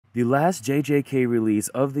The last JJK release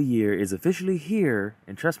of the year is officially here,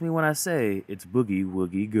 and trust me when I say it's boogie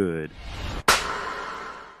woogie good.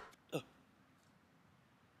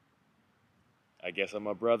 I guess I'm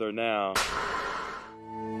a brother now.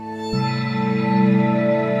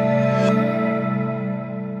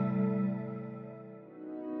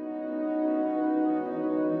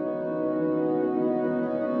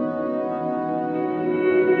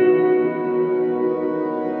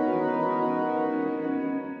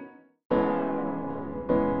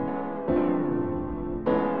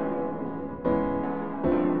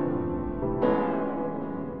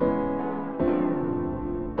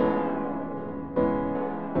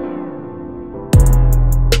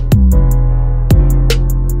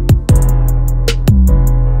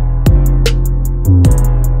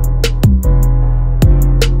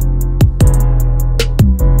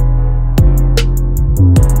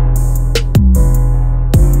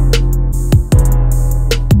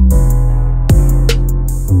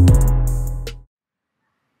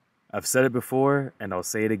 I've said it before, and I'll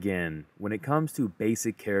say it again. When it comes to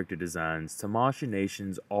basic character designs, Tamashii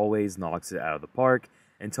Nations always knocks it out of the park,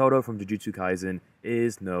 and Todo from Jujutsu Kaisen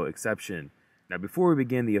is no exception. Now, before we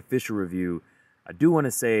begin the official review, I do want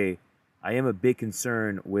to say I am a bit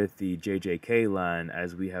concerned with the JJK line,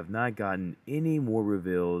 as we have not gotten any more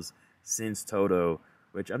reveals since Todo,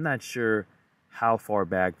 which I'm not sure how far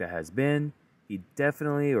back that has been. There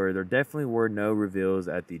definitely were no reveals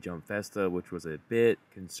at the Jump Festa, which was a bit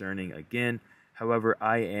concerning again. However,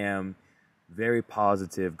 I am very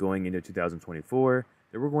positive going into 2024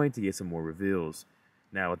 that we're going to get some more reveals.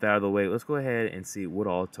 Now, with that out of the way, let's go ahead and see what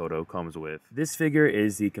all Todo comes with. This figure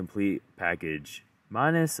is the complete package.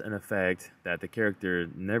 Minus an effect that the character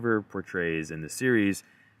never portrays in the series,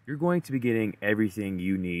 you're going to be getting everything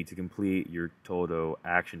you need to complete your Todo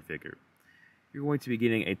action figure. You're going to be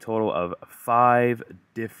getting a total of 5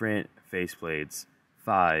 different faceplates.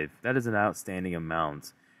 5. That is an outstanding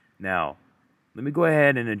amount. Now, let me go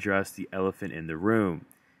ahead and address the elephant in the room.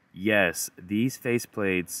 Yes, these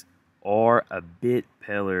faceplates are a bit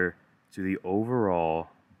paler to the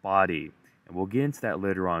overall body, and we'll get into that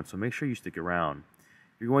later on, so make sure you stick around.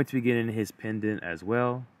 You're going to be getting his pendant as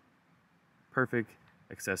well. Perfect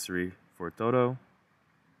accessory for Todo.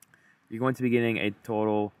 You're going to be getting a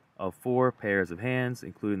total of 4 pairs of hands,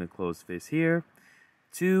 including the closed fist here.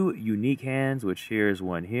 2 unique hands, which here is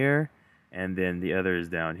one here, and then the other is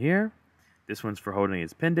down here. This one's for holding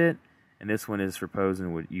his pendant, and this one is for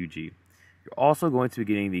posing with Yuji. You're also going to be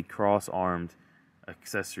getting the cross-armed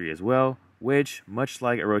accessory as well, which, much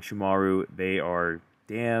like Orochimaru, they are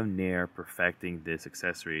damn near perfecting this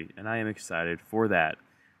accessory, and I am excited for that.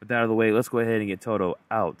 With that out of the way, let's go ahead and get Todo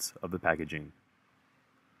out of the packaging.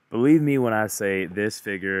 Believe me when I say this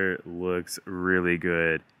figure looks really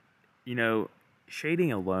good. You know,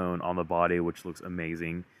 shading alone on the body, which looks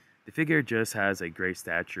amazing. The figure just has a great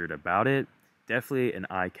stature about it. Definitely an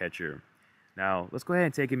eye catcher. Now, let's go ahead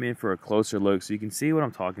and take him in for a closer look so you can see what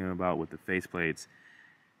I'm talking about with the faceplates.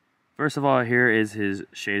 First of all, here is his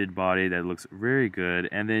shaded body that looks very good.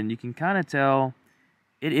 And then you can kind of tell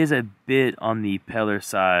it is a bit on the paler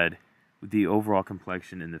side with the overall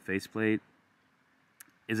complexion in the faceplate.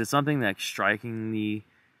 Is it something that's strikingly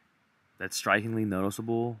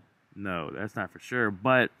noticeable? No, that's not for sure.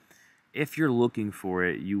 But if you're looking for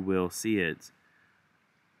it, you will see it.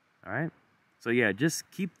 Alright? So yeah, just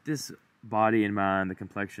keep this body in mind, the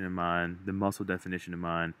complexion in mind, the muscle definition in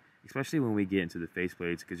mind, especially when we get into the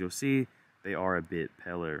faceplates, because you'll see they are a bit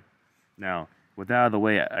paler. Now, with that out of the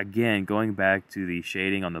way, again, going back to the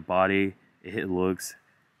shading on the body, it looks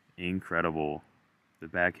incredible. The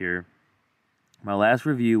back here. My last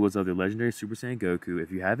review was of the legendary Super Saiyan Goku. If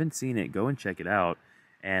you haven't seen it, go and check it out.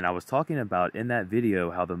 And I was talking about in that video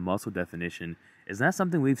how the muscle definition is not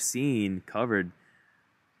something we've seen covered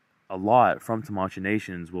a lot from Tamashii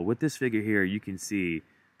Nations. Well, with this figure here, you can see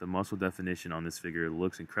the muscle definition on this figure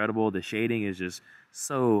looks incredible. The shading is just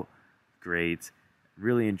so great.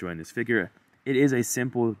 Really enjoying this figure. It is a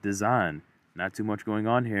simple design. Not too much going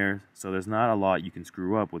on here, so there's not a lot you can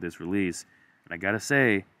screw up with this release. And I gotta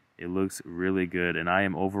say, it looks really good, and I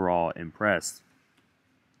am overall impressed.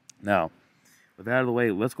 Now, with that out of the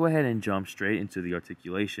way, let's go ahead and jump straight into the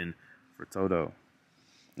articulation for Todo.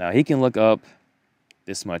 Now, he can look up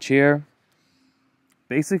this much here.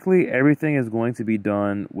 Basically, everything is going to be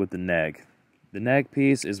done with the neck. The neck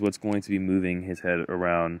piece is what's going to be moving his head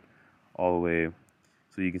around all the way.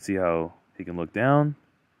 So you can see how he can look down.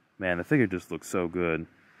 Man, the figure just looks so good.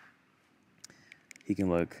 He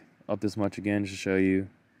can look up this much again just to show you.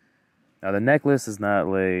 Now, the necklace does not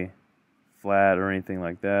lay flat or anything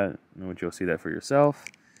like that, which you'll see that for yourself.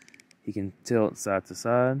 He can tilt side to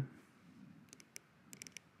side.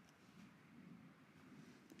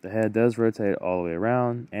 The head does rotate all the way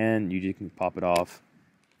around, and you just can pop it off.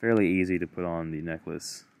 Fairly easy to put on the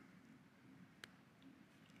necklace.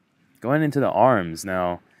 Going into the arms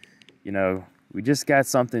now, you know, we just got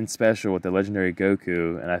something special with the legendary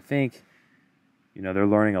Goku, and I think, you know, they're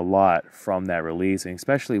learning a lot from that release, and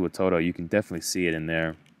especially with Todo, you can definitely see it in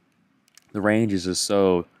there. The range is just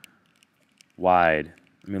so wide.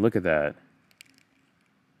 I mean, look at that.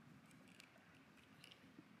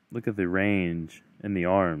 Look at the range in the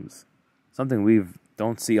arms. Something we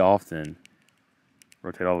don't see often.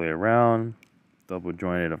 Rotate all the way around. Double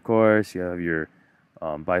jointed, of course. You have your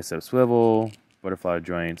bicep swivel, butterfly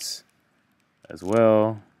joints as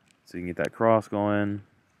well. So you can get that cross going.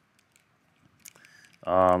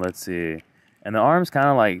 Let's see. And the arms kind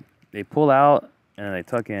of like, they pull out and they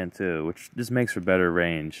tuck in too, which just makes for better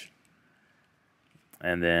range.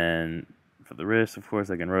 And then for the wrist, of course,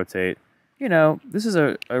 they can rotate. You know, this is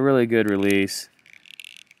a really good release.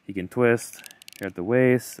 He can twist here at the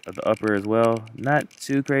waist, at the upper as well. Not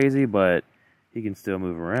too crazy, but he can still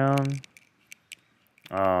move around.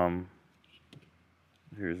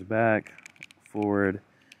 Here's the back, forward,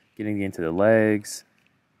 getting into the legs.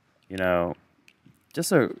 You know,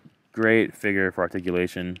 just a great figure for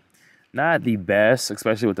articulation. Not the best,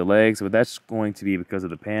 especially with the legs, but that's going to be because of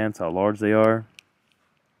the pants, how large they are.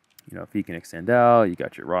 You know, feet can extend out. You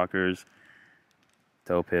got your rockers,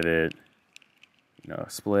 toe pivot, you know,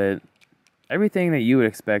 split. Everything that you would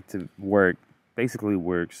expect to work basically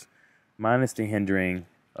works, minus the hindering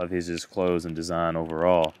of his just clothes and design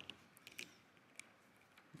overall.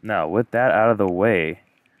 Now, with that out of the way,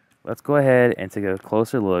 let's go ahead and take a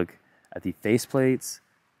closer look at the faceplates,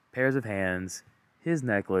 pairs of hands, his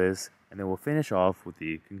necklace, and then we'll finish off with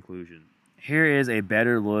the conclusion. Here is a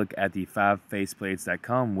better look at the 5 faceplates that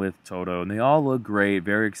come with Todo, and they all look great,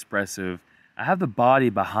 very expressive. I have the body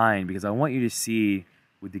behind because I want you to see,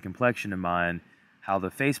 with the complexion in mind, how the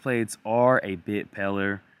faceplates are a bit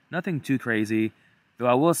paler. Nothing too crazy, though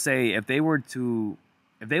I will say if they would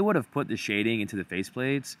have put the shading into the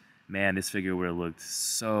faceplates, man, this figure would have looked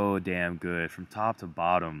so damn good from top to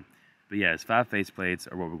bottom. But yes, 5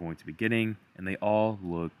 faceplates are what we're going to be getting, and they all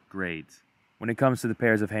look great. When it comes to the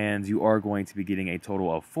pairs of hands, you are going to be getting a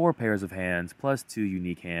total of 4 pairs of hands plus 2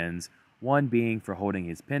 unique hands, one being for holding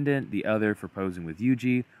his pendant, the other for posing with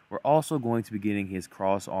Yuji. We're also going to be getting his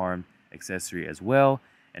cross-arm accessory as well,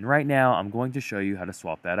 and right now I'm going to show you how to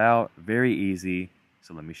swap that out. Very easy,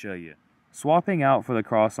 so let me show you. Swapping out for the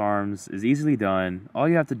cross arms is easily done. All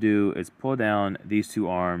you have to do is pull down these 2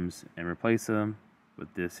 arms and replace them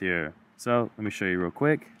with this here. So let me show you real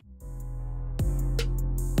quick.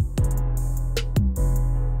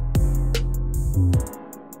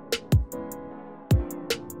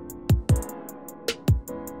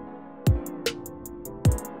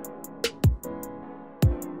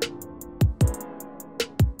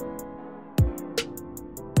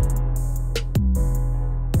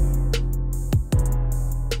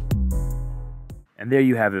 And there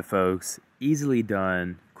you have it, folks. Easily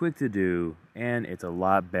done, quick to do, and it's a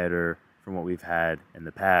lot better from what we've had in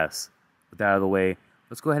the past. With that out of the way,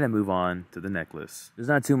 let's go ahead and move on to the necklace. There's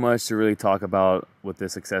not too much to really talk about with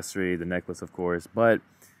this accessory, the necklace of course, but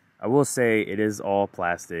I will say it is all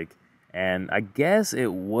plastic, and I guess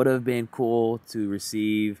it would have been cool to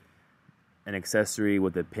receive an accessory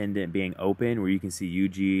with the pendant being open where you can see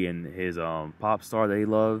Yuji and his pop star that he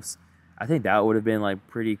loves. I think that would have been like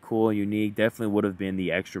pretty cool and unique. Definitely would have been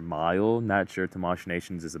the extra mile. Not sure Tamashii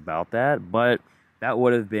Nations is about that, but that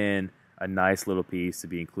would have been a nice little piece to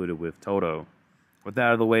be included with Todo. With that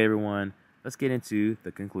out of the way, everyone, let's get into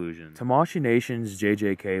the conclusion. Tamashii Nations'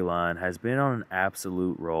 JJK line has been on an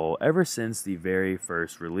absolute roll ever since the very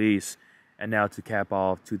first release. And now to cap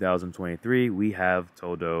off 2023, we have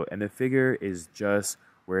Todo, and the figure is just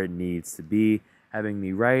where it needs to be, having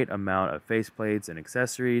the right amount of faceplates and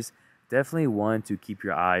accessories. Definitely one to keep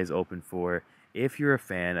your eyes open for if you're a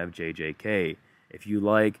fan of JJK. If you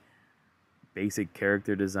like basic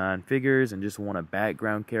character design figures and just want a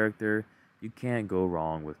background character, you can't go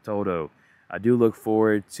wrong with Todo. I do look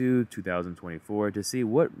forward to 2024 to see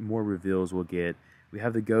what more reveals we'll get. We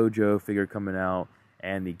have the Gojo figure coming out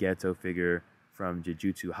and the Geto figure from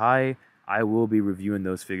Jujutsu High. I will be reviewing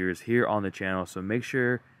those figures here on the channel, so make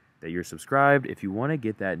sure that you're subscribed if you want to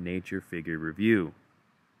get that nature figure review.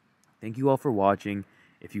 Thank you all for watching.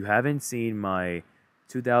 If you haven't seen my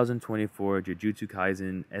 2024 Jujutsu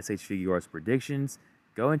Kaisen SH Figuarts predictions,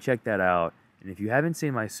 go and check that out. And if you haven't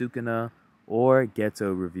seen my Sukuna or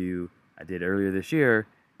Geto review I did earlier this year,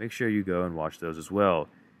 make sure you go and watch those as well.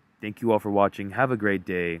 Thank you all for watching. Have a great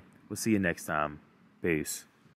day. We'll see you next time. Peace.